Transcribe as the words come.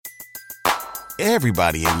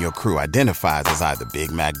Everybody in your crew identifies as either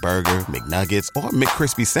Big Mac Burger, McNuggets, or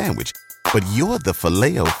McCrispy Sandwich. But you're the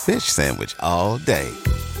Filet-O-Fish Sandwich all day.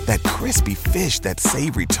 That crispy fish, that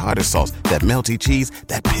savory tartar sauce, that melty cheese,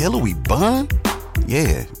 that pillowy bun.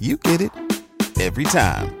 Yeah, you get it. Every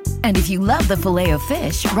time. And if you love the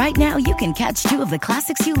Filet-O-Fish, right now you can catch two of the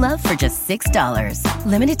classics you love for just $6.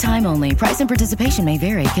 Limited time only. Price and participation may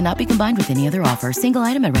vary. Cannot be combined with any other offer. Single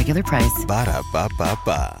item at regular price.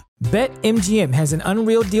 Ba-da-ba-ba-ba. BetMGM has an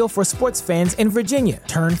unreal deal for sports fans in Virginia.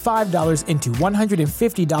 Turn $5 into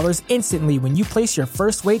 $150 instantly when you place your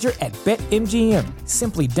first wager at BetMGM.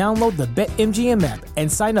 Simply download the BetMGM app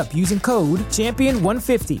and sign up using code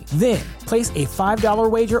Champion150. Then, place a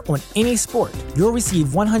 $5 wager on any sport. You'll receive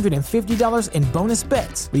 $150 in bonus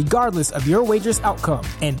bets, regardless of your wager's outcome.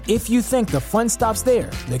 And if you think the fun stops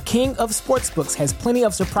there, the King of Sportsbooks has plenty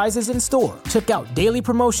of surprises in store. Check out daily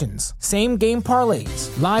promotions, same-game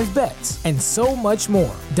parlays, live bets, and so much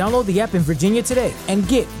more. Download the app in Virginia today and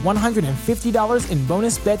get $150 in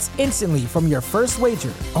bonus bets instantly from your first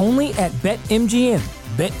wager. Only at BetMGM.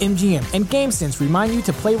 BetMGM and GameSense remind you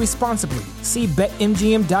to play responsibly. See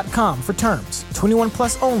BetMGM.com for terms. 21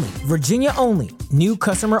 plus only. Virginia only. New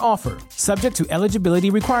customer offer. Subject to eligibility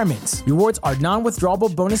requirements. Rewards are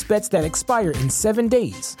non-withdrawable bonus bets that expire in 7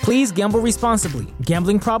 days. Please gamble responsibly.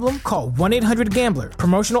 Gambling problem? Call 1-800-GAMBLER.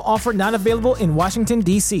 Promotional offer not available in Washington,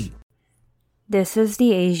 D.C. This is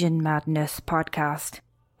the Asian Madness Podcast.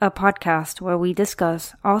 A podcast where we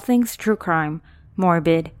discuss all things true crime,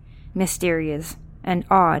 morbid, mysterious, and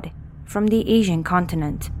odd from the Asian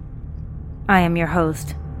continent. I am your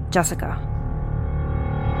host, Jessica.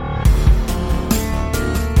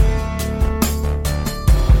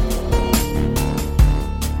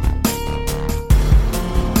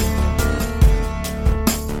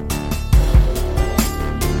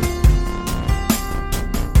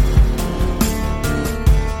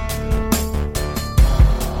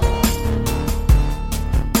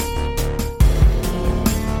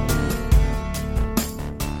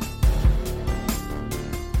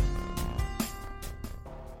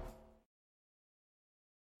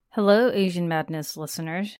 Hello, Asian Madness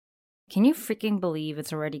listeners. Can you freaking believe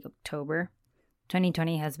it's already October?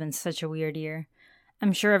 2020 has been such a weird year.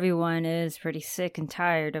 I'm sure everyone is pretty sick and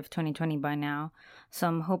tired of 2020 by now, so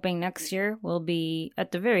I'm hoping next year will be,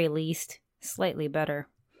 at the very least, slightly better.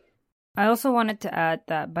 I also wanted to add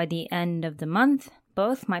that by the end of the month,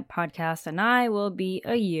 both my podcast and I will be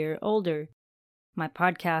a year older. My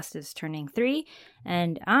podcast is turning 3,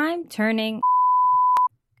 and I'm turning...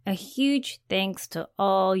 A huge thanks to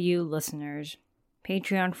all you listeners,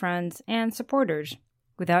 Patreon friends, and supporters.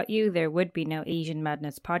 Without you, there would be no Asian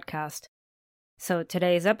Madness podcast. So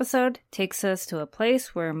today's episode takes us to a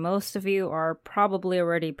place where most of you are probably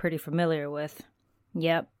already pretty familiar with.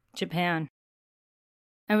 Yep, Japan.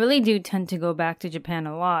 I really do tend to go back to Japan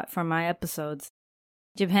a lot for my episodes.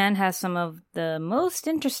 Japan has some of the most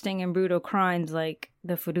interesting and brutal crimes like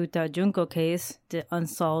the Furuta Junko case, the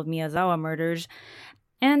unsolved Miyazawa murders,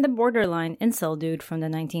 and the borderline incel dude from the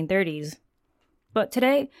 1930s. But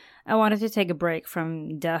today, I wanted to take a break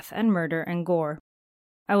from death and murder and gore.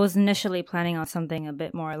 I was initially planning on something a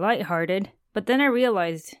bit more lighthearted, but then I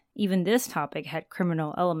realized even this topic had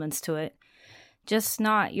criminal elements to it, just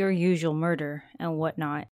not your usual murder and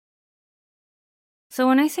whatnot. So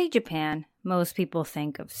when I say Japan, most people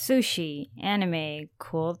think of sushi, anime,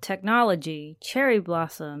 cool technology, cherry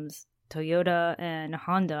blossoms, Toyota and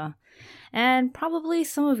Honda, and probably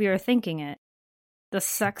some of you are thinking it. The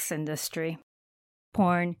sex industry.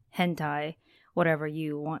 Porn, hentai, whatever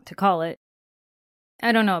you want to call it.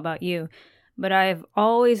 I don't know about you, but I've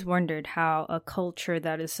always wondered how a culture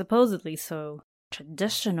that is supposedly so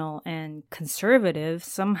traditional and conservative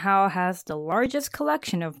somehow has the largest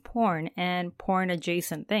collection of porn and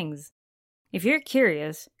porn-adjacent things. If you're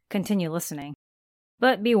curious, continue listening.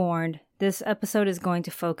 But be warned, this episode is going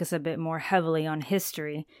to focus a bit more heavily on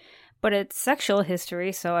history, but it's sexual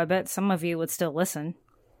history, so I bet some of you would still listen.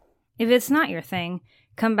 If it's not your thing,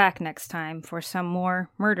 come back next time for some more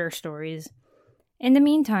murder stories. In the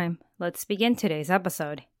meantime, let's begin today's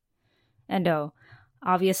episode. And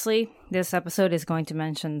obviously, this episode is going to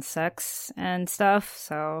mention sex and stuff,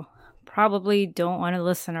 so probably don't want to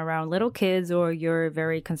listen around little kids or your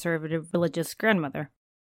very conservative religious grandmother.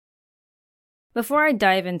 Before I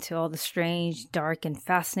dive into all the strange, dark, and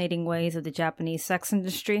fascinating ways of the Japanese sex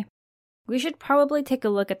industry, we should probably take a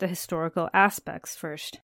look at the historical aspects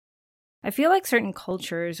first. I feel like certain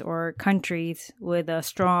cultures or countries with a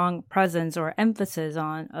strong presence or emphasis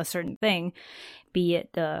on a certain thing, be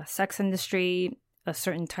it the sex industry, a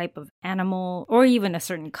certain type of animal, or even a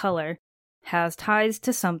certain color, has ties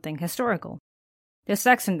to something historical. The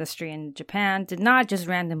sex industry in Japan did not just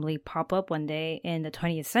randomly pop up one day in the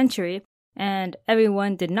 20th century, and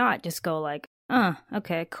everyone did not just go like,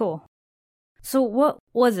 okay, cool. So what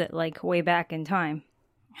was it like way back in time?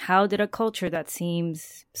 How did a culture that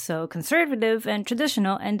seems so conservative and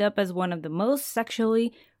traditional end up as one of the most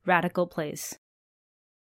sexually radical places?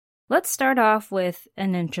 Let's start off with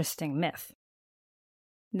an interesting myth.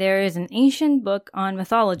 There is an ancient book on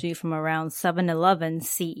mythology from around 711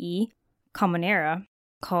 CE, Common Era,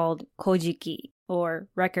 called Kojiki, or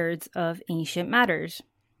Records of Ancient Matters,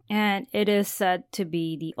 and it is said to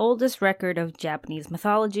be the oldest record of Japanese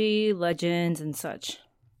mythology, legends, and such.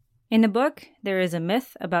 In the book, there is a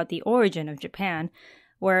myth about the origin of Japan,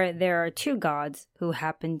 where there are two gods who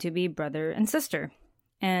happen to be brother and sister.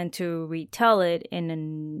 And to retell it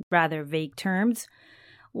in rather vague terms,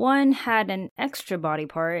 one had an extra body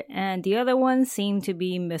part and the other one seemed to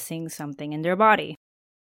be missing something in their body.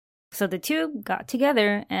 So the two got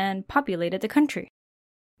together and populated the country.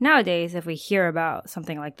 Nowadays, if we hear about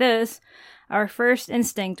something like this, our first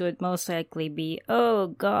instinct would most likely be, oh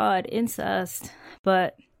god, incest.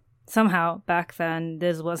 But somehow, back then,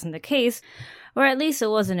 this wasn't the case, or at least it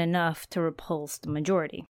wasn't enough to repulse the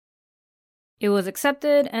majority. It was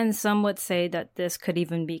accepted, and some would say that this could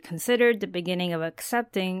even be considered the beginning of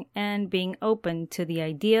accepting and being open to the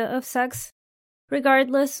idea of sex,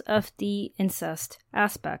 regardless of the incest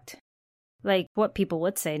aspect. Like what people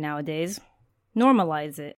would say nowadays,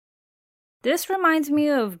 normalize it. This reminds me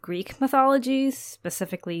of Greek mythology,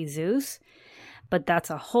 specifically Zeus, but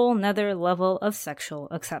that's a whole nother level of sexual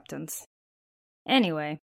acceptance.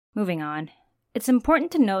 Anyway, moving on. It's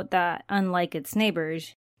important to note that, unlike its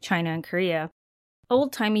neighbors, China and Korea,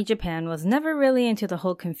 old-timey Japan was never really into the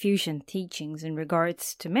whole Confucian teachings in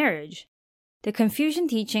regards to marriage. The Confucian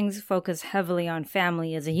teachings focus heavily on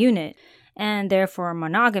family as a unit, and therefore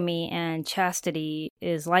monogamy and chastity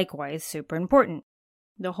is likewise super important.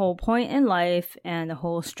 The whole point in life and the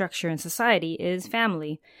whole structure in society is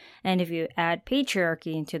family, and if you add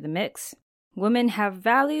patriarchy into the mix, women have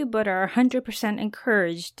value but are 100%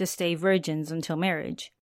 encouraged to stay virgins until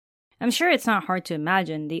marriage. I'm sure it's not hard to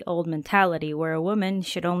imagine the old mentality where a woman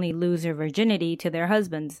should only lose her virginity to their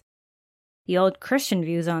husbands. The old Christian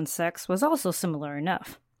views on sex was also similar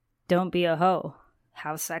enough. Don't be a hoe.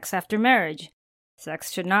 Have sex after marriage.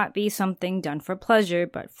 Sex should not be something done for pleasure,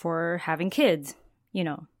 but for having kids, you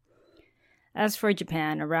know. As for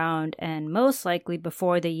Japan, around and most likely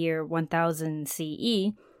before the year 1000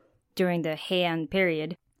 CE, during the Heian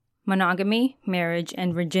period, monogamy, marriage,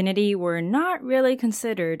 and virginity were not really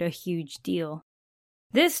considered a huge deal.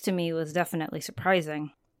 This to me was definitely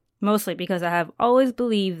surprising, mostly because I have always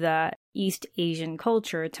believed that East Asian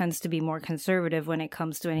culture tends to be more conservative when it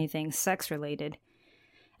comes to anything sex-related,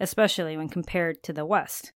 especially when compared to the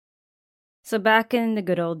West. So back in the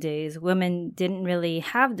good old days, women didn't really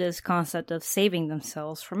have this concept of saving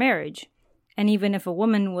themselves for marriage. And even if a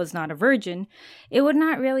woman was not a virgin, it would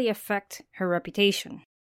not really affect her reputation.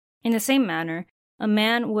 In the same manner, a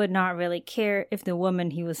man would not really care if the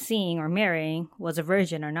woman he was seeing or marrying was a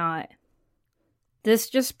virgin or not. This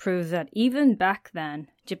just proves that even back then,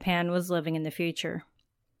 Japan was living in the future.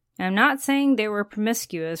 I'm not saying they were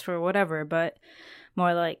promiscuous or whatever, but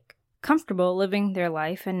more like comfortable living their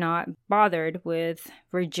life and not bothered with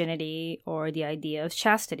virginity or the idea of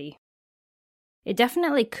chastity. It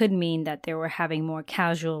definitely could mean that they were having more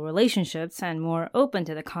casual relationships and more open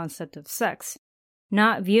to the concept of sex,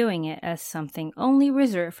 not viewing it as something only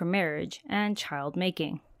reserved for marriage and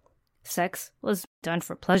child-making. Sex was done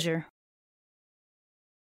for pleasure.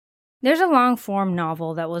 There's a long-form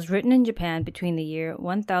novel that was written in Japan between the year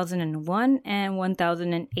 1001 and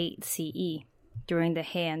 1008 CE, during the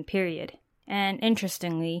Heian period, and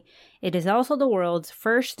interestingly, it is also the world's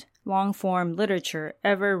first long-form literature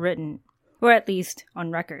ever written, or at least on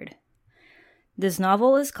record. This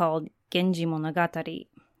novel is called Genji Monogatari,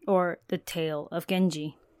 or The Tale of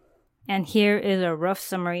Genji. And here is a rough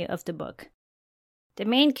summary of the book. The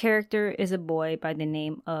main character is a boy by the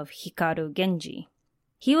name of Hikaru Genji.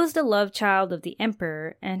 He was the love child of the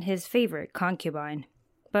emperor and his favorite concubine,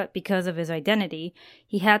 but because of his identity,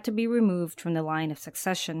 he had to be removed from the line of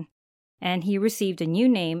succession, and he received a new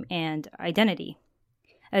name and identity.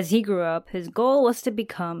 As he grew up, his goal was to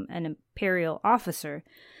become an imperial officer,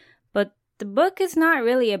 but the book is not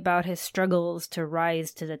really about his struggles to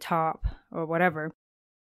rise to the top or whatever.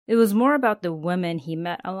 It was more about the women he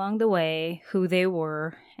met along the way, who they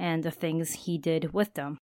were, and the things he did with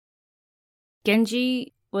them.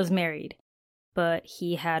 Genji was married, but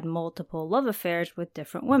he had multiple love affairs with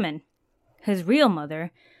different women. His real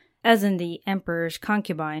mother, as in the emperor's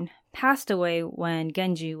concubine, passed away when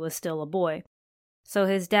Genji was still a boy, So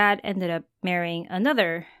his dad ended up marrying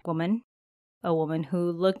another woman, a woman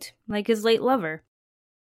who looked like his late lover.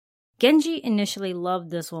 Genji initially loved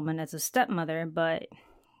this woman as a stepmother, but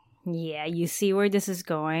yeah, you see where this is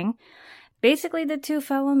going. Basically, the two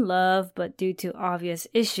fell in love, but due to obvious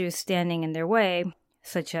issues standing in their way,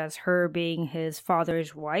 such as her being his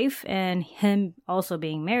father's wife and him also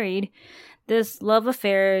being married, this love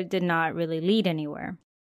affair did not really lead anywhere.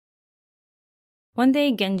 One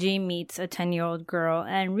day, Genji meets a 10-year-old girl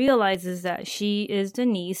and realizes that she is the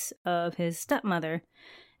niece of his stepmother,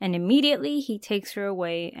 and immediately he takes her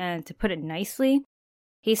away, and to put it nicely,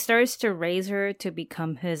 he starts to raise her to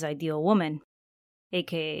become his ideal woman,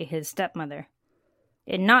 aka his stepmother.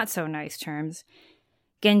 In not so nice terms,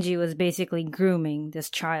 Genji was basically grooming this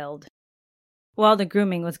child. While the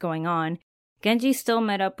grooming was going on, Genji still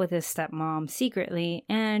met up with his stepmom secretly,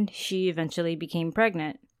 and she eventually became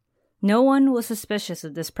pregnant. No one was suspicious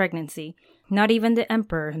of this pregnancy, not even the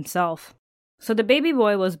emperor himself. So the baby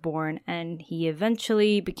boy was born, and he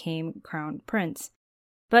eventually became crowned prince.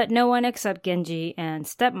 But no one except Genji and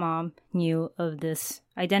stepmom knew of this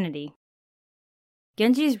identity.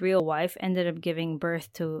 Genji's real wife ended up giving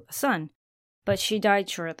birth to a son, but she died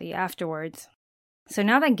shortly afterwards. So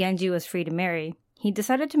now that Genji was free to marry, he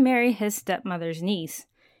decided to marry his stepmother's niece.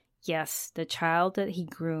 Yes, the child that he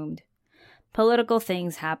groomed. Political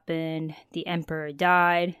things happened, the emperor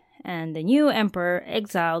died, and the new emperor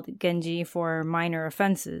exiled Genji for minor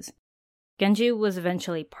offenses. Genji was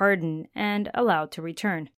eventually pardoned and allowed to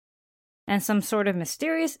return. And some sort of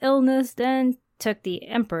mysterious illness then took the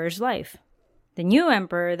emperor's life. The new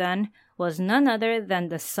emperor then was none other than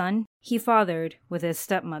the son he fathered with his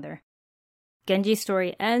stepmother. Genji's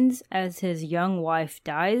story ends as his young wife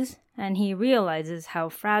dies, and he realizes how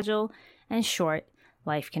fragile and short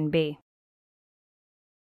life can be.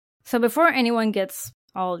 So before anyone gets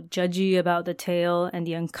all judgy about the tale and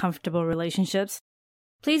the uncomfortable relationships,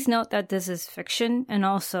 please note that this is fiction and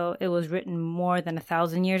also it was written more than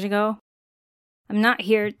 1,000 years ago. I'm not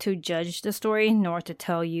here to judge the story nor to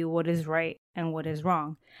tell you what is right and what is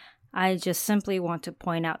wrong. I just simply want to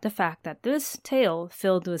point out the fact that this tale,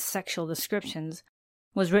 filled with sexual descriptions,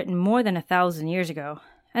 was written more than 1,000 years ago,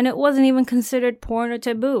 and it wasn't even considered porn or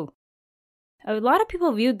taboo. A lot of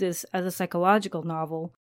people viewed this as a psychological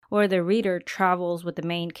novel, where the reader travels with the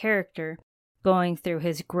main character, going through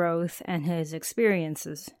his growth and his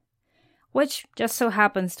experiences, which just so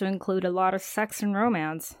happens to include a lot of sex and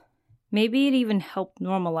romance. Maybe it even helped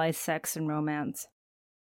normalize sex and romance.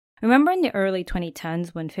 Remember in the early 2010s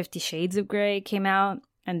when 50 Shades of Grey came out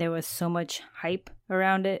and there was so much hype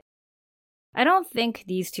around it? I don't think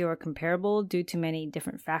these two are comparable due to many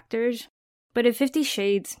different factors, but if 50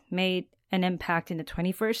 Shades made an impact in the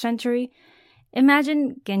 21st century,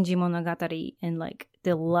 imagine Genji Monogatari in like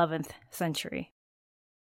the 11th century.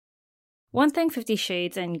 One thing 50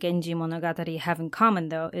 Shades and Genji Monogatari have in common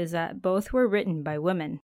though is that both were written by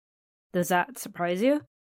women. Does that surprise you?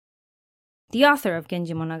 The author of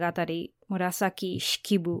Genji Monogatari, Murasaki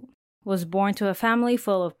Shikibu, was born to a family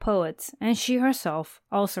full of poets, and she herself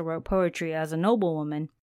also wrote poetry as a noblewoman.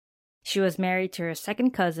 She was married to her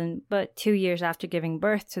second cousin, but 2 years after giving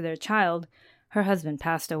birth to their child, her husband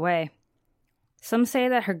passed away. Some say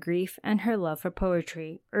that her grief and her love for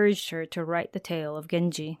poetry urged her to write the tale of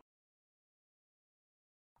Genji.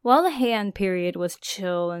 While the Heian period was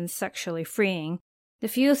chill and sexually freeing, the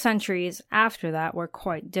few centuries after that were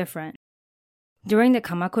quite different. During the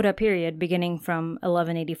Kamakura period beginning from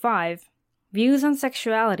 1185, views on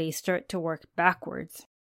sexuality start to work backwards.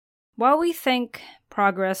 While we think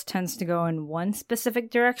progress tends to go in one specific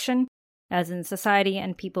direction, as in society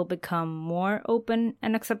and people become more open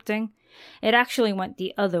and accepting, it actually went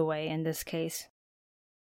the other way in this case.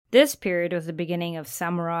 This period was the beginning of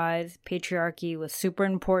samurais, patriarchy was super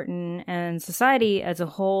important, and society as a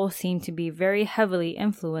whole seemed to be very heavily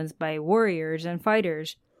influenced by warriors and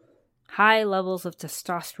fighters. High levels of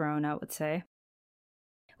testosterone, I would say.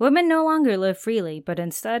 Women no longer live freely, but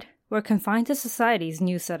instead were confined to society's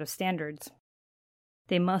new set of standards.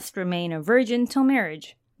 They must remain a virgin till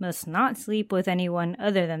marriage, must not sleep with anyone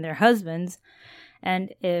other than their husbands,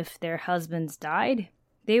 and if their husbands died,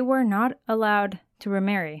 they were not allowed to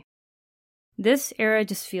remarry. This era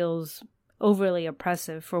just feels overly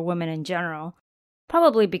oppressive for women in general,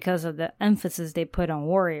 probably because of the emphasis they put on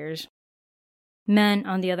warriors. Men,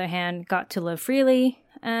 on the other hand, got to live freely,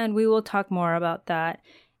 and we will talk more about that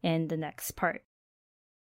in the next part.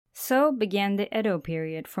 So began the Edo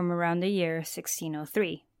period from around the year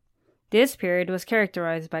 1603. This period was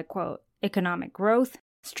characterized by, quote, economic growth,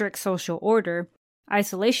 strict social order,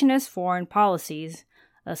 isolationist foreign policies,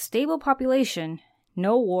 a stable population,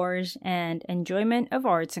 no wars, and enjoyment of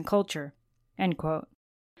arts and culture." End quote.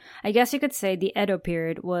 I guess you could say the Edo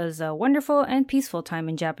period was a wonderful and peaceful time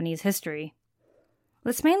in Japanese history.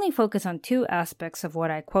 Let's mainly focus on two aspects of what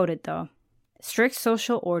I quoted, though: strict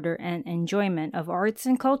social order and enjoyment of arts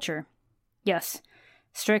and culture. Yes,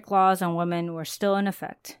 strict laws on women were still in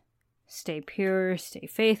effect. Stay pure, stay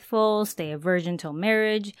faithful, stay a virgin till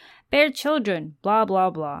marriage, bear children, blah blah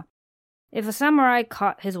blah. If a samurai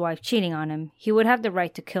caught his wife cheating on him, he would have the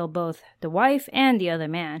right to kill both the wife and the other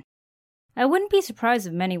man. I wouldn't be surprised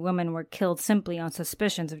if many women were killed simply on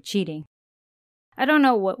suspicions of cheating. I don't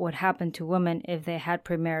know what would happen to women if they had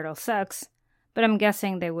premarital sex, but I'm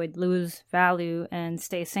guessing they would lose value and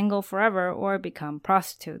stay single forever or become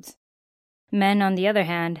prostitutes. Men, on the other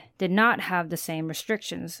hand, did not have the same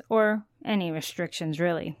restrictions, or any restrictions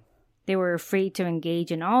really. They were free to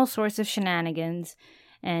engage in all sorts of shenanigans,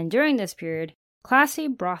 and during this period, classy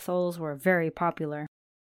brothels were very popular.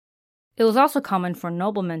 It was also common for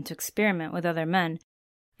noblemen to experiment with other men,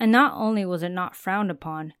 and not only was it not frowned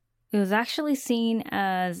upon, it was actually seen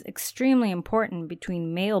as extremely important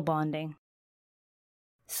between male bonding.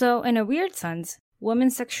 So, in a weird sense,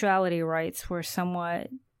 women's sexuality rights were somewhat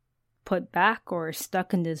put back or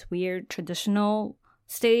stuck in this weird traditional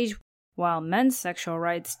stage, while men's sexual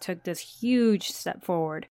rights took this huge step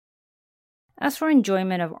forward. As for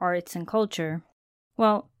enjoyment of arts and culture,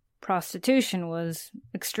 well, prostitution was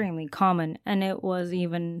extremely common, and it was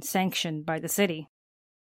even sanctioned by the city.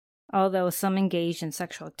 Although some engaged in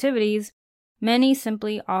sexual activities, many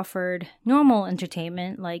simply offered normal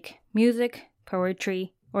entertainment like music,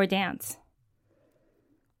 poetry, or dance.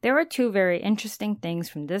 There are two very interesting things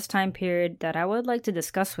from this time period that I would like to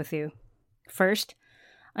discuss with you. First,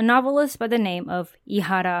 a novelist by the name of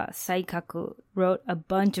Ihara Saikaku wrote a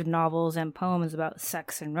bunch of novels and poems about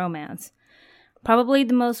sex and romance, probably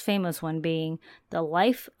the most famous one being The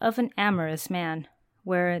Life of an Amorous Man,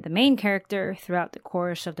 where the main character, throughout the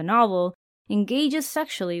course of the novel, engages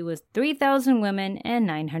sexually with 3,000 women and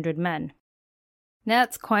 900 men.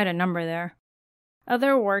 That's quite a number there.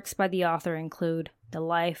 Other works by the author include The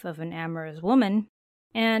Life of an Amorous Woman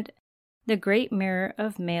and The Great Mirror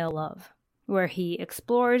of Male Love, where he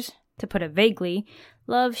explores, to put it vaguely,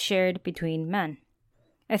 love shared between men.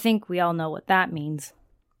 I think we all know what that means.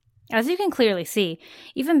 As you can clearly see,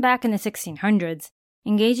 even back in the 1600s,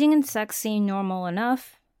 engaging in sex seemed normal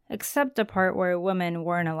enough, except the part where women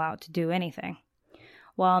weren't allowed to do anything.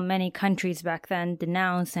 While many countries back then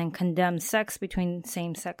denounced and condemned sex between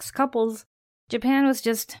same-sex couples, Japan was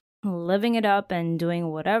just living it up and doing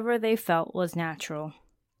whatever they felt was natural.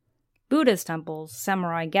 Buddhist temples,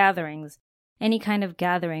 samurai gatherings, any kind of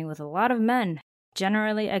gathering with a lot of men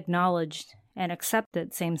generally acknowledged and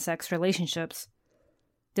accepted same-sex relationships.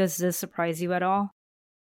 Does this surprise you at all?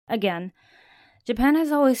 Again, Japan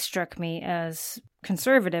has always struck me as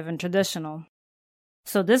conservative and traditional.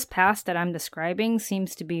 So this past that I'm describing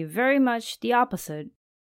seems to be very much the opposite.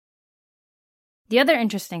 The other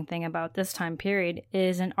interesting thing about this time period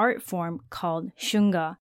is an art form called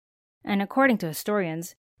shunga, and according to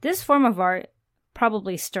historians, this form of art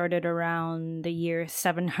probably started around the year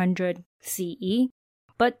 700 CE,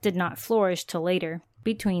 but did not flourish till later,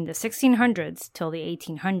 between the 1600s till the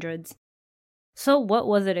 1800s. So what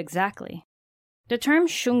was it exactly? The term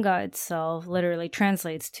shunga itself literally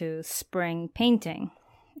translates to spring painting,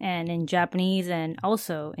 and in Japanese and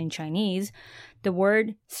also in Chinese, the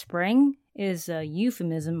word spring is a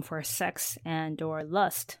euphemism for sex and or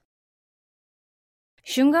lust.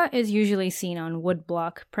 Shunga is usually seen on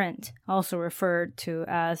woodblock print, also referred to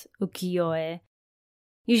as ukiyo-e,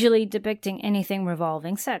 usually depicting anything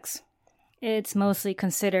revolving sex. It's mostly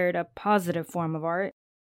considered a positive form of art,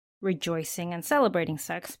 rejoicing and celebrating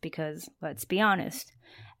sex because, let's be honest,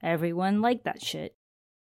 everyone liked that shit.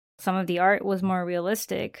 Some of the art was more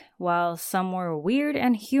realistic, while some were weird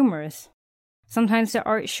and humorous. Sometimes the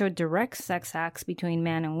art showed direct sex acts between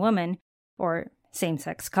man and woman, or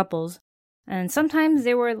same-sex couples, and sometimes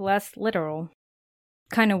they were less literal,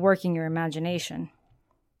 kind of working your imagination.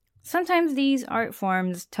 Sometimes these art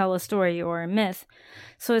forms tell a story or a myth,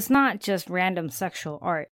 so it's not just random sexual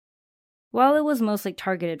art. While it was mostly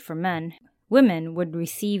targeted for men, women would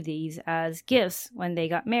receive these as gifts when they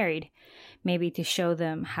got married, maybe to show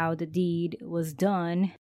them how the deed was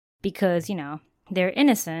done, because, they're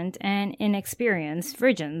innocent and inexperienced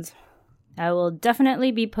virgins. I will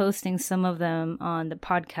definitely be posting some of them on the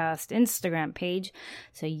podcast Instagram page,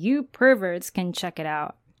 so you perverts can check it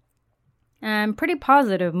out. I'm pretty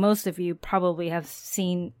positive most of you probably have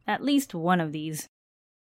seen at least one of these.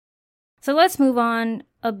 So let's move on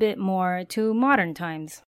a bit more to modern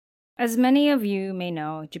times. As many of you may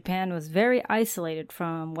know, Japan was very isolated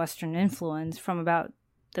from Western influence from about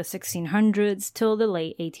the 1600s till the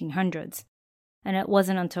late 1800s. And it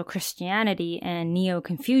wasn't until Christianity and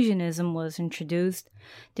Neo-Confucianism was introduced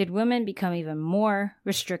did women become even more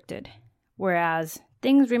restricted, whereas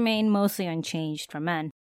things remained mostly unchanged for men.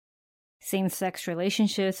 Same-sex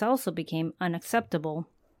relationships also became unacceptable,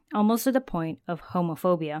 almost to the point of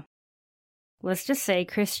homophobia. Let's just say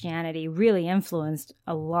Christianity really influenced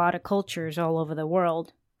a lot of cultures all over the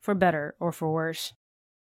world, for better or for worse.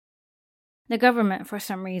 The government, for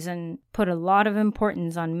some reason, put a lot of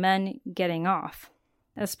importance on men getting off,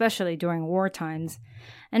 especially during war times,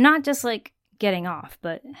 and not just like getting off,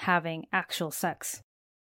 but having actual sex.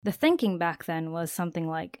 The thinking back then was something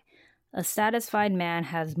like, a satisfied man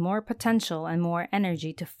has more potential and more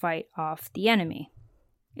energy to fight off the enemy.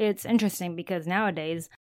 It's interesting because nowadays,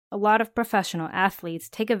 a lot of professional athletes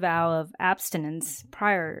take a vow of abstinence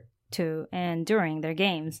prior to and during their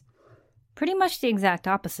games. Pretty much the exact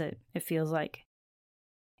opposite, it feels like.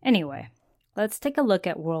 Anyway, let's take a look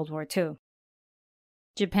at World War II.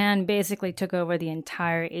 Japan basically took over the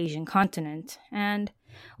entire Asian continent, and,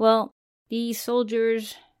 well, the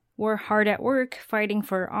soldiers were hard at work fighting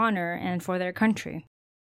for honor and for their country.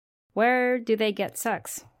 Where do they get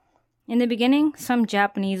sex? In the beginning, some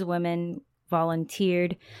Japanese women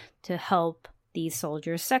volunteered to help these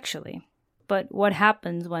soldiers sexually. But what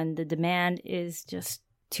happens when the demand is just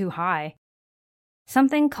too high?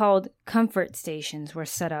 Something called comfort stations were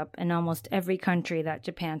set up in almost every country that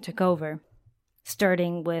Japan took over,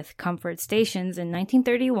 starting with comfort stations in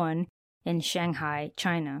 1931 in Shanghai,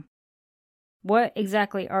 China. What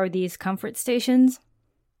exactly are these comfort stations?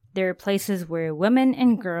 They're places where women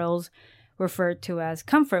and girls, referred to as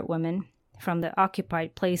comfort women, from the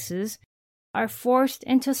occupied places, are forced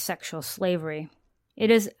into sexual slavery.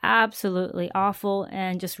 It is absolutely awful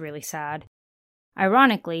and just really sad.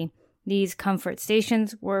 Ironically, these comfort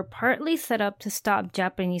stations were partly set up to stop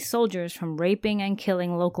Japanese soldiers from raping and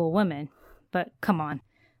killing local women. But come on,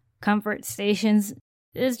 comfort stations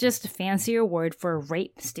is just a fancier word for a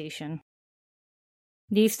rape station.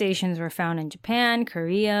 These stations were found in Japan,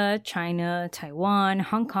 Korea, China, Taiwan,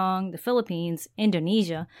 Hong Kong, the Philippines,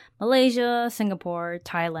 Indonesia, Malaysia, Singapore,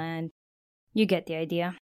 Thailand. You get the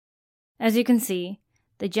idea. As you can see,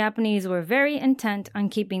 the Japanese were very intent on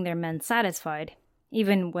keeping their men satisfied,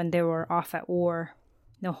 even when they were off at war.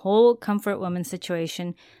 The whole comfort woman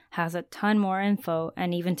situation has a ton more info,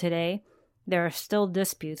 and even today, there are still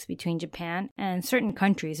disputes between Japan and certain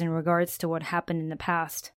countries in regards to what happened in the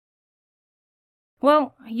past.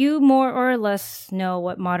 Well, you more or less know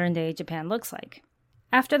what modern-day Japan looks like.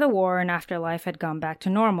 After the war and after life had gone back to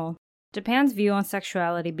normal, Japan's view on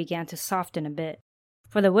sexuality began to soften a bit.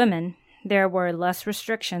 For the women, there were less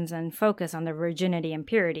restrictions and focus on their virginity and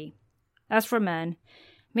purity. As for men,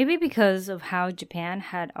 maybe because of how Japan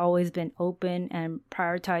had always been open and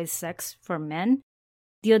prioritized sex for men,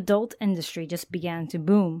 the adult industry just began to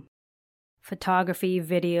boom. Photography,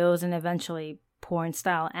 videos, and eventually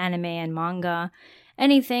porn-style anime and manga,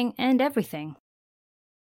 anything and everything.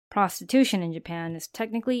 Prostitution in Japan is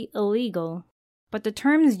technically illegal, but the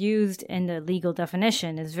terms used in the legal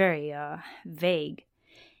definition is very vague.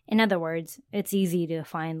 In other words, it's easy to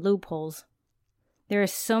find loopholes. There are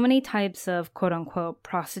so many types of quote-unquote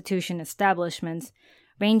prostitution establishments,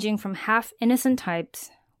 ranging from half-innocent types,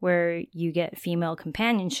 where you get female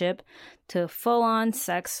companionship, to full-on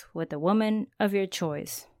sex with a woman of your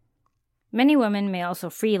choice. Many women may also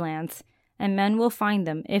freelance, and men will find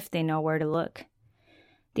them if they know where to look.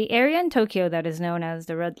 The area in Tokyo that is known as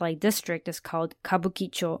the red light district is called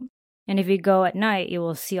Kabukicho, and if you go at night, you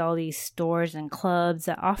will see all these stores and clubs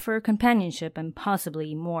that offer companionship and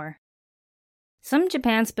possibly more. Some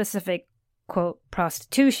Japan-specific, quote,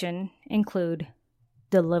 prostitution include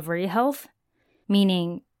delivery health,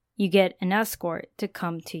 meaning you get an escort to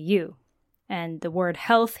come to you. And the word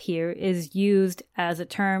health here is used as a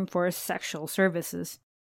term for sexual services.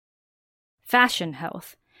 Fashion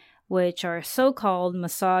health, which are so-called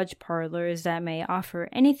massage parlors that may offer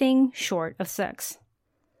anything short of sex.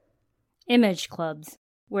 Image clubs,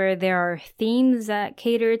 where there are themes that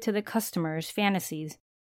cater to the customer's fantasies.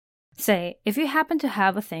 Say, if you happen to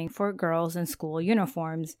have a thing for girls in school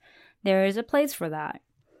uniforms, there is a place for that.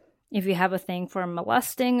 If you have a thing for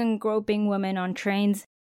molesting and groping women on trains,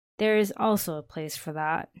 there is also a place for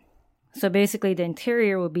that. So basically the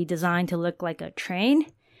interior will be designed to look like a train,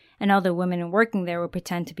 and all the women working there will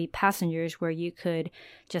pretend to be passengers where you could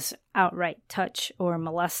just outright touch or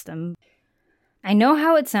molest them. I know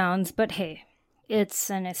how it sounds, but hey,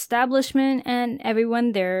 it's an establishment and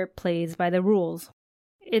everyone there plays by the rules.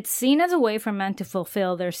 It's seen as a way for men to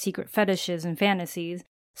fulfill their secret fetishes and fantasies,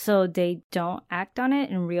 so they don't act on it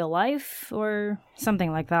in real life, or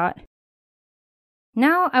something like that.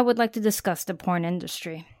 Now I would like to discuss the porn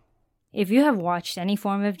industry. If you have watched any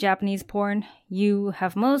form of Japanese porn, you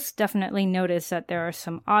have most definitely noticed that there are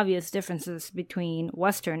some obvious differences between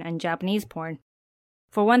Western and Japanese porn.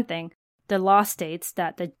 For one thing, the law states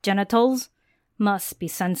that the genitals must be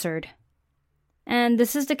censored. And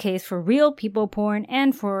this is the case for real people porn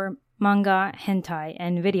and for manga, hentai,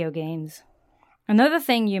 and video games. Another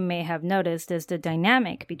thing you may have noticed is the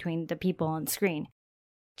dynamic between the people on screen.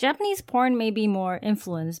 Japanese porn may be more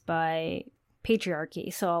influenced by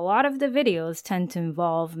patriarchy, so a lot of the videos tend to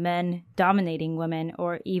involve men dominating women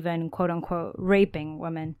or even quote-unquote raping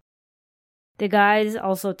women. The guys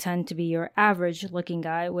also tend to be your average-looking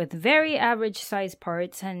guy with very average-sized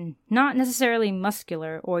parts and not necessarily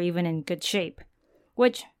muscular or even in good shape,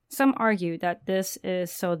 which some argue that this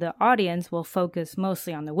is so the audience will focus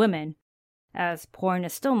mostly on the women, as porn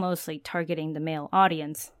is still mostly targeting the male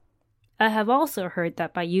audience. I have also heard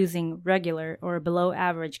that by using regular or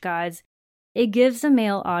below-average guys, it gives the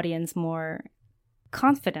male audience more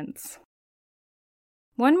confidence.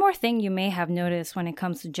 One more thing you may have noticed when it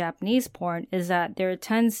comes to Japanese porn is that there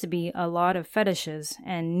tends to be a lot of fetishes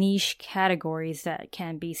and niche categories that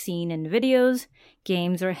can be seen in videos,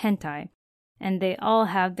 games, or hentai, and they all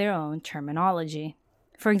have their own terminology.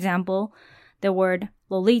 For example, the word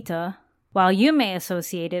Lolita, while you may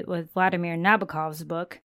associate it with Vladimir Nabokov's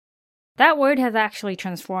book, that word has actually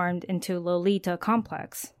transformed into Lolita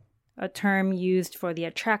complex, a term used for the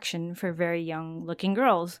attraction for very young-looking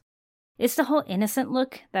girls. It's the whole innocent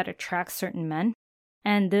look that attracts certain men,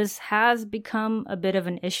 and this has become a bit of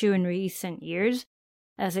an issue in recent years,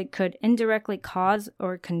 as it could indirectly cause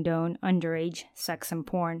or condone underage sex and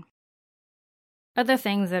porn. Other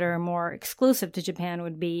things that are more exclusive to Japan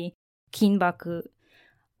would be kinbaku,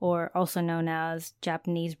 or also known as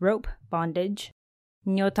Japanese rope bondage,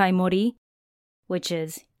 nyotai mori, which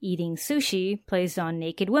is eating sushi placed on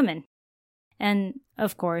naked women. And,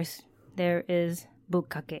 of course, there is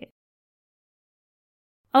bukkake.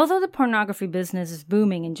 Although the pornography business is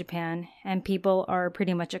booming in Japan, and people are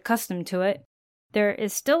pretty much accustomed to it, there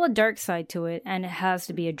is still a dark side to it, and it has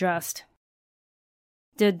to be addressed.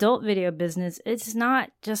 The adult video business is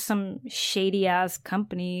not just some shady-ass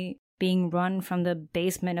company being run from the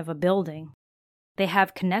basement of a building. They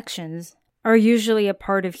have connections, are usually a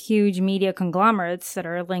part of huge media conglomerates that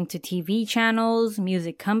are linked to TV channels,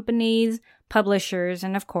 music companies, publishers,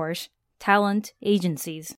 and of course, talent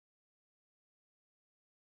agencies.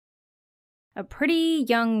 A pretty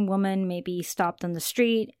young woman may be stopped on the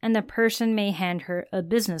street, and the person may hand her a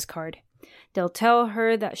business card. They'll tell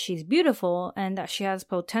her that she's beautiful and that she has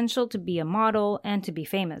potential to be a model and to be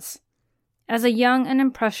famous. As a young and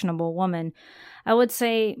impressionable woman, I would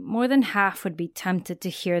say more than half would be tempted to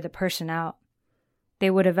hear the person out.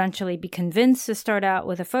 They would eventually be convinced to start out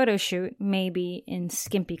with a photo shoot, maybe in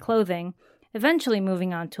skimpy clothing, eventually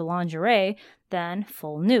moving on to lingerie, then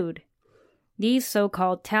full nude. These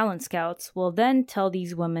so-called talent scouts will then tell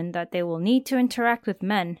these women that they will need to interact with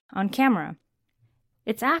men on camera.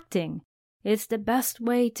 It's acting. It's the best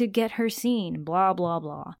way to get her seen, blah blah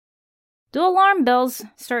blah. Do alarm bells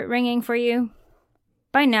start ringing for you?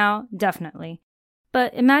 By now, definitely.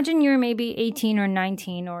 But imagine you're maybe 18 or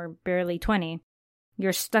 19 or barely 20.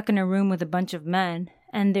 You're stuck in a room with a bunch of men,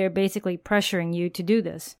 and they're basically pressuring you to do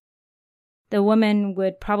this. The woman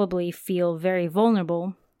would probably feel very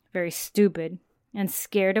vulnerable, very stupid, and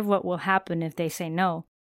scared of what will happen if they say no.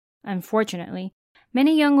 Unfortunately,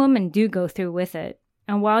 many young women do go through with it,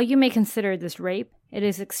 and while you may consider this rape, it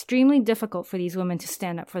is extremely difficult for these women to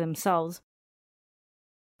stand up for themselves.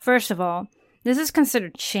 First of all, this is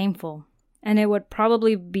considered shameful, and it would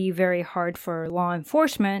probably be very hard for law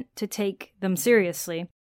enforcement to take them seriously.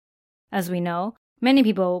 As we know, many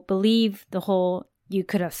people believe the whole "you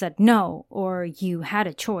could have said no," or "you had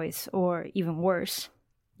a choice," or even worse,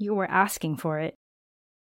 "you were asking for it."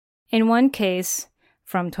 In one case,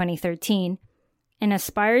 from 2013, an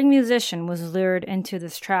aspiring musician was lured into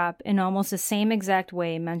this trap in almost the same exact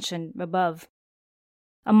way mentioned above.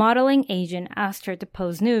 A modeling agent asked her to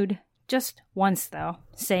pose nude, just once though,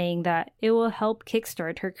 saying that it will help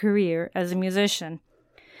kickstart her career as a musician.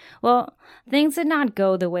 Well, things did not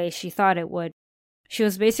go the way she thought it would. She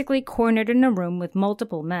was basically cornered in a room with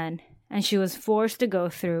multiple men, and she was forced to go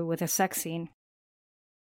through with a sex scene.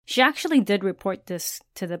 She actually did report this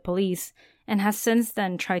to the police, and has since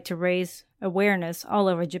then tried to raise awareness all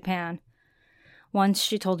over Japan. Once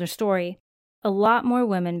she told her story, a lot more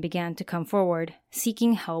women began to come forward,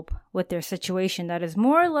 seeking help with their situation that is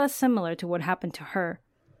more or less similar to what happened to her.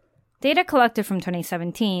 Data collected from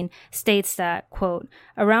 2017 states that, quote,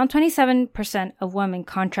 around 27% of women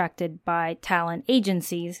contracted by talent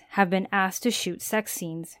agencies have been asked to shoot sex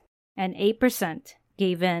scenes, and 8%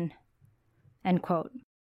 gave in, end quote.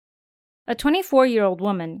 A 24-year-old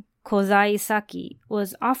woman, Kozai Saki,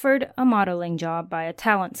 was offered a modeling job by a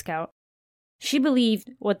talent scout. She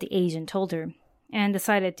believed what the agent told her and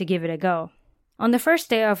decided to give it a go. On the first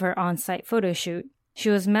day of her on-site photo shoot, she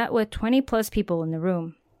was met with 20-plus people in the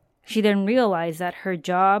room. She then realized that her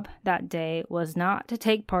job that day was not to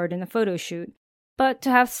take part in the photo shoot, but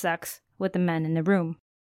to have sex with the men in the room.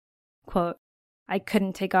 Quote, I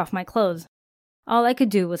couldn't take off my clothes. All I could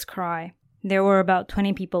do was cry. There were about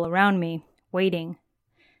 20 people around me, waiting.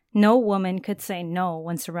 No woman could say no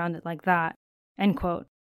when surrounded like that. End quote.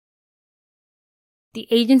 The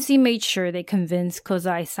agency made sure they convinced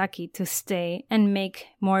Kozai Saki to stay and make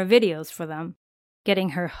more videos for them, getting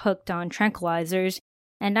her hooked on tranquilizers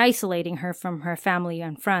and isolating her from her family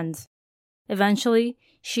and friends. Eventually,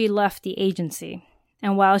 she left the agency,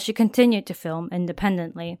 and while she continued to film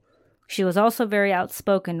independently, she was also very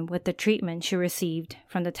outspoken with the treatment she received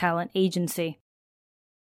from the talent agency.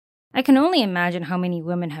 I can only imagine how many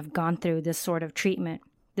women have gone through this sort of treatment,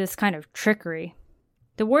 this kind of trickery.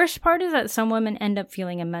 The worst part is that some women end up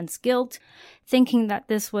feeling immense guilt, thinking that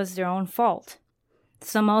this was their own fault.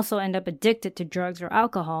 Some also end up addicted to drugs or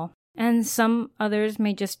alcohol, and some others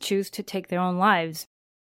may just choose to take their own lives.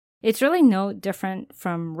 It's really no different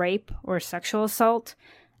from rape or sexual assault,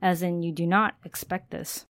 as in you do not expect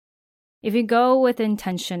this. If you go with the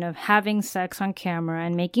intention of having sex on camera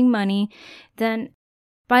and making money, then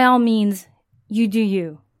by all means, you do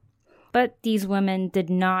you. But these women did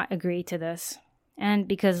not agree to this, and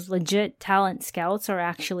because legit talent scouts are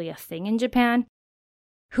actually a thing in Japan,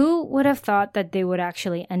 who would have thought that they would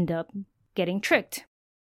actually end up getting tricked?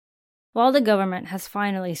 While the government has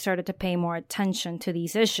finally started to pay more attention to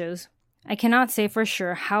these issues, I cannot say for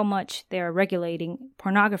sure how much they are regulating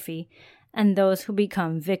pornography and those who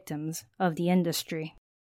become victims of the industry.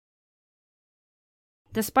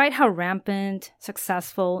 Despite how rampant,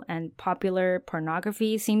 successful, and popular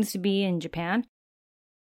pornography seems to be in Japan,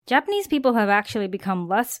 Japanese people have actually become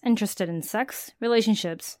less interested in sex,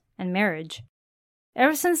 relationships, and marriage.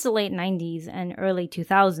 Ever since the late 90s and early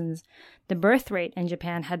 2000s, the birth rate in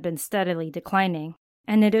Japan had been steadily declining,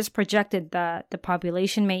 and it is projected that the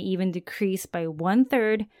population may even decrease by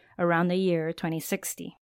 1/3 around the year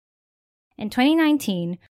 2060. In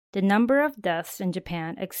 2019, the number of deaths in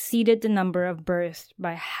Japan exceeded the number of births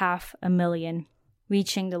by 500,000,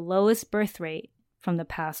 reaching the lowest birth rate from the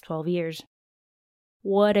past 12 years.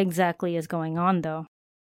 What exactly is going on, though?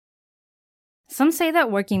 Some say that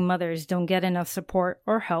working mothers don't get enough support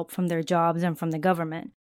or help from their jobs and from the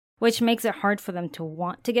government, which makes it hard for them to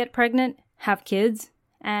want to get pregnant, have kids,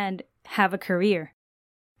 and have a career.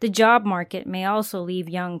 The job market may also leave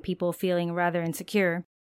young people feeling rather insecure,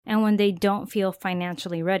 and when they don't feel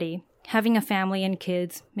financially ready, having a family and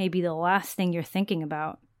kids may be the last thing you're thinking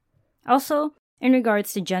about. Also, in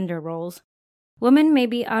regards to gender roles, women may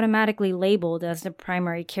be automatically labeled as the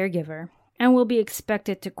primary caregiver and will be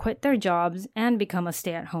expected to quit their jobs and become a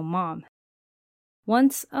stay-at-home mom.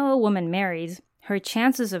 Once a woman marries, her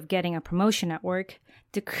chances of getting a promotion at work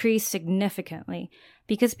decrease significantly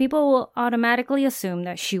because people will automatically assume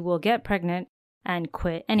that she will get pregnant and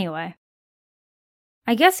quit anyway.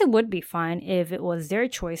 I guess it would be fine if it was their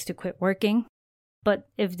choice to quit working, but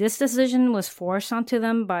if this decision was forced onto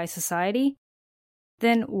them by society,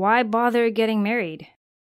 then why bother getting married?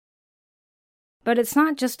 But it's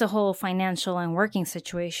not just the whole financial and working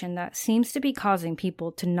situation that seems to be causing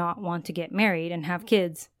people to not want to get married and have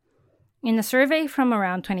kids. In a survey from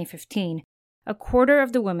around 2015, a quarter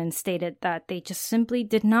of the women stated that they just simply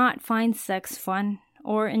did not find sex fun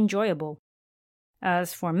or enjoyable.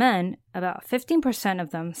 As for men, about 15% of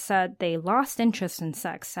them said they lost interest in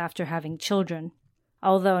sex after having children,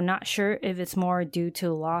 although not sure if it's more due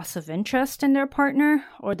to loss of interest in their partner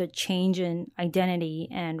or the change in identity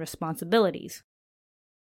and responsibilities.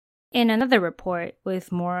 In another report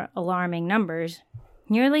with more alarming numbers,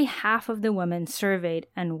 nearly half of the women surveyed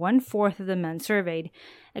and 1/4 of the men surveyed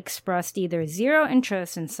expressed either zero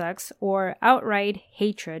interest in sex or outright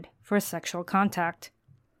hatred for sexual contact.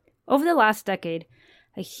 Over the last decade,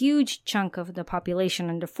 a huge chunk of the population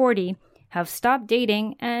under 40 have stopped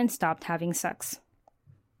dating and stopped having sex.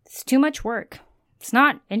 It's too much work. It's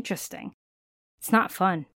not interesting. It's not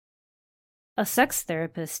fun. A sex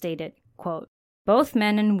therapist stated, quote, "Both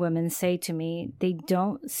men and women say to me they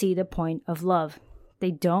don't see the point of love.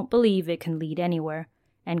 They don't believe it can lead anywhere."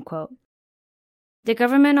 End quote. The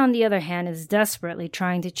government, on the other hand, is desperately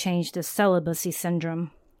trying to change the celibacy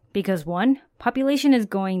syndrome, Because 1, population is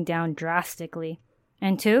going down drastically,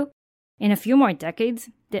 and 2, in a few more decades,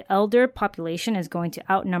 the elder population is going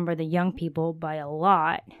to outnumber the young people by a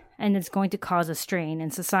lot, and it's going to cause a strain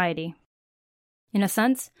in society. In a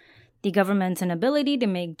sense, the government's inability to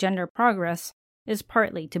make gender progress is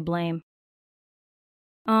partly to blame.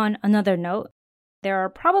 On another note, there are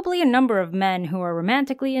probably a number of men who are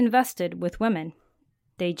romantically invested with women.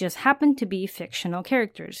 They just happen to be fictional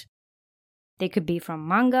characters. They could be from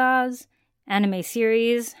mangas, anime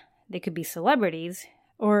series, they could be celebrities,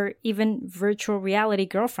 or even virtual reality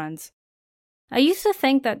girlfriends. I used to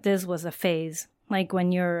think that this was a phase, like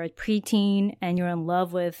when you're a preteen and you're in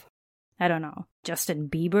love with, I don't know, Justin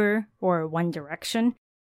Bieber or One Direction.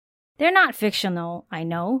 They're not fictional, I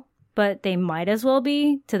know, but they might as well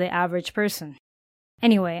be to the average person.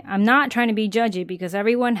 Anyway, I'm not trying to be judgy because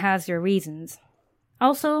everyone has their reasons.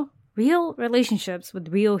 Also, real relationships with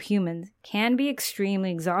real humans can be extremely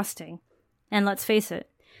exhausting. And let's face it,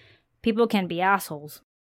 people can be assholes.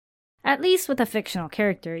 At least with a fictional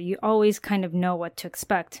character, you always kind of know what to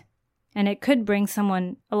expect. And it could bring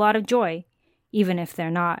someone a lot of joy, even if they're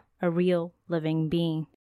not a real living being.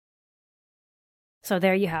 So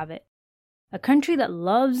there you have it. A country that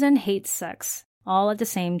loves and hates sex, all at the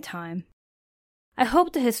same time. I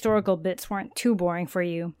hope the historical bits weren't too boring for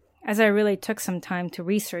you, as I really took some time to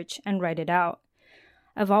research and write it out.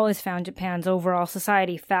 I've always found Japan's overall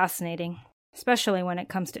society fascinating, especially when it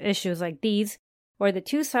comes to issues like these, where the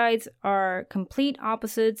two sides are complete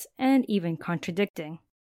opposites and even contradicting.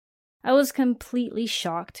 I was completely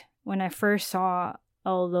shocked when I first saw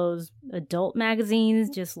all those adult magazines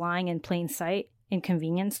just lying in plain sight in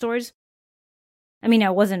convenience stores. I mean,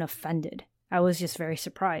 I wasn't offended. I was just very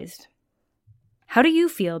surprised. How do you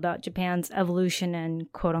feel about Japan's evolution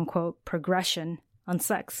and quote-unquote progression on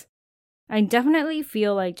sex? I definitely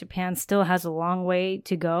feel like Japan still has a long way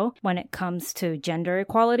to go when it comes to gender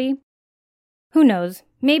equality. Who knows,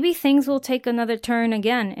 maybe things will take another turn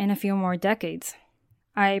again in a few more decades.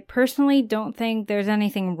 I personally don't think there's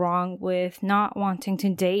anything wrong with not wanting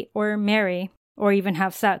to date or marry or even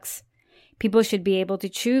have sex. People should be able to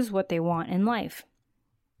choose what they want in life.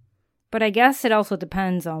 But I guess it also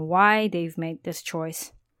depends on why they've made this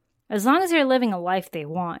choice. As long as they're living a life they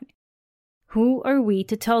want, who are we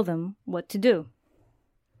to tell them what to do?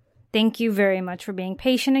 Thank you very much for being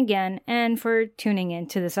patient again and for tuning in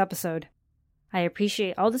to this episode. I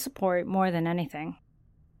appreciate all the support more than anything.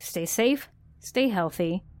 Stay safe, stay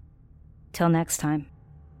healthy. Till next time.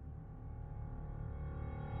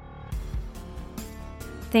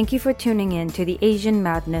 Thank you for tuning in to the Asian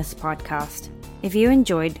Madness podcast. If you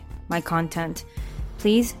enjoyed my content,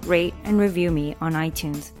 please rate and review me on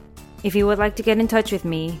iTunes. If you would like to get in touch with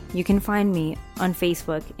me, you can find me on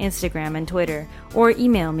Facebook, Instagram, and Twitter, or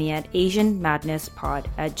email me at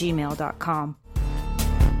asianmadnesspod@gmail.com.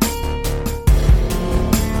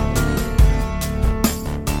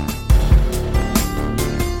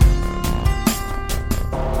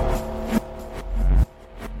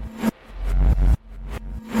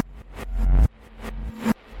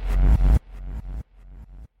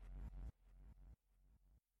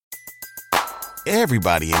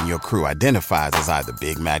 Everybody in your crew identifies as either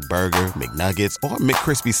Big Mac Burger, McNuggets, or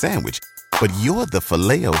McCrispy Sandwich. But you're the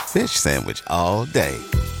Filet-O-Fish Sandwich all day.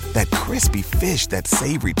 That crispy fish, that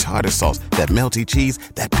savory tartar sauce, that melty cheese,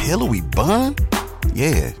 that pillowy bun.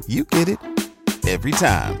 Yeah, you get it. Every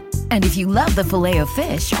time. And if you love the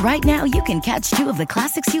Filet-O-Fish, right now you can catch two of the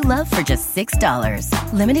classics you love for just $6.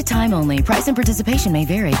 Limited time only. Price and participation may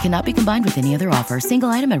vary. Cannot be combined with any other offer. Single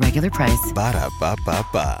item at regular price.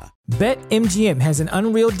 Ba-da-ba-ba-ba. BetMGM has an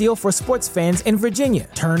unreal deal for sports fans in Virginia.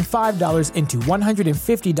 Turn $5 into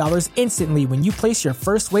 $150 instantly when you place your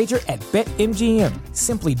first wager at BetMGM.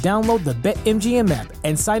 Simply download the BetMGM app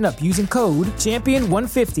and sign up using code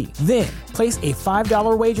Champion150. Then, place a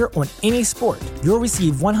 $5 wager on any sport. You'll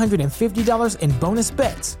receive $150 in bonus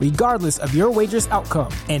bets, regardless of your wager's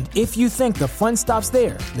outcome. And if you think the fun stops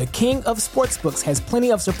there, the King of Sportsbooks has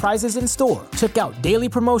plenty of surprises in store. Check out daily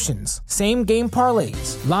promotions, same-game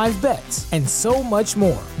parlays, live bets, and so much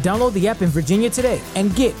more. Download the app in Virginia today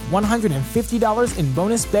and get $150 in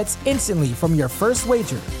bonus bets instantly from your first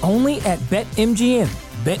wager. Only at BetMGM.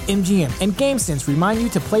 BetMGM and GameSense remind you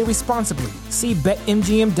to play responsibly. See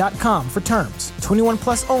BetMGM.com for terms. 21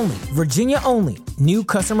 plus only. Virginia only. New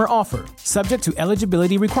customer offer. Subject to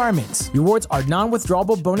eligibility requirements. Rewards are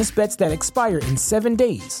non-withdrawable bonus bets that expire in 7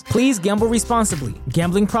 days. Please gamble responsibly.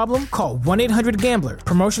 Gambling problem? Call 1-800-GAMBLER.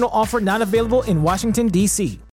 Promotional offer not available in Washington, D.C.